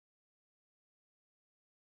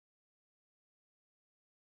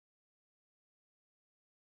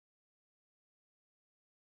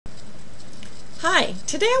Hi,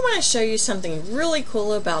 today I want to show you something really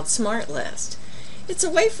cool about SmartList. It's a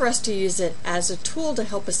way for us to use it as a tool to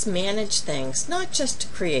help us manage things, not just to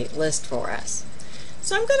create lists for us.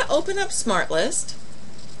 So I'm going to open up SmartList,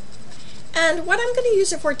 and what I'm going to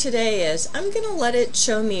use it for today is I'm going to let it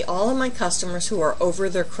show me all of my customers who are over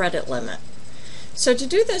their credit limit. So to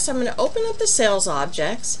do this, I'm going to open up the sales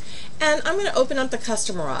objects, and I'm going to open up the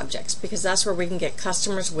customer objects because that's where we can get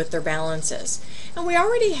customers with their balances. And we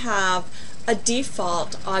already have a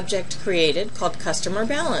default object created called customer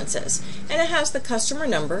balances, and it has the customer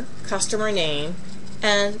number, customer name,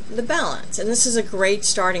 and the balance. And this is a great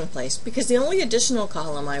starting place because the only additional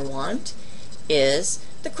column I want is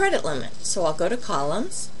the credit limit. So I'll go to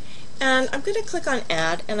columns, and I'm going to click on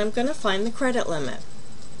add, and I'm going to find the credit limit.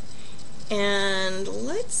 And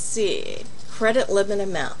let's see, credit limit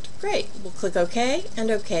amount. Great. We'll click OK and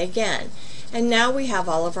OK again. And now we have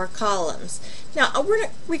all of our columns. Now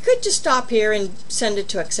we could just stop here and send it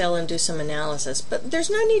to Excel and do some analysis, but there's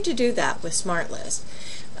no need to do that with SmartList.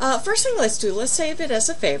 First thing let's save it as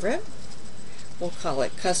a favorite. We'll call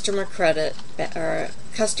it customer credit or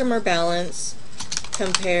customer balance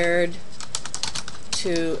compared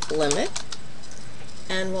to limit,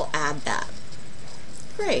 and we'll add that.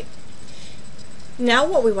 Great. Now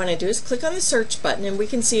what we want to do is click on the search button, and we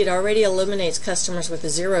can see it already eliminates customers with a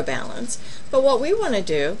zero balance. But what we want to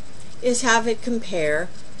do is have it compare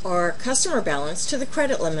our customer balance to the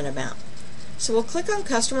credit limit amount. So we'll click on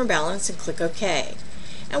customer balance and click OK.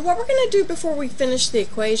 And what we're going to do before we finish the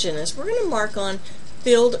equation is we're going to mark on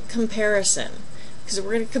field comparison, because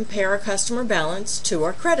we're going to compare our customer balance to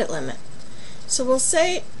our credit limit. So we'll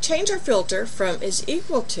say change our filter from is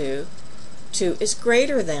equal to is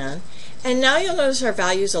greater than, and now you'll notice our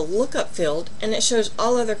value is a lookup field, and it shows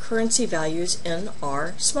all other currency values in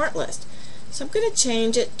our SmartList. So I'm going to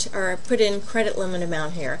change it to, or put in credit limit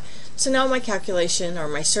amount here. So now my calculation or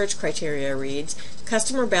my search criteria reads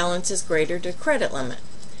customer balance is greater to credit limit.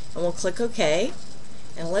 And we'll click OK,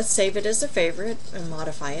 and let's save it as a favorite and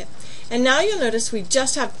modify it. And now you'll notice we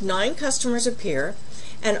just have 9 customers appear,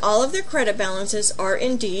 and all of their credit balances are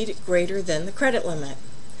indeed greater than the credit limit.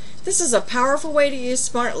 This is a powerful way to use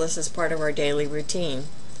SmartList as part of our daily routine.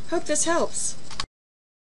 Hope this helps.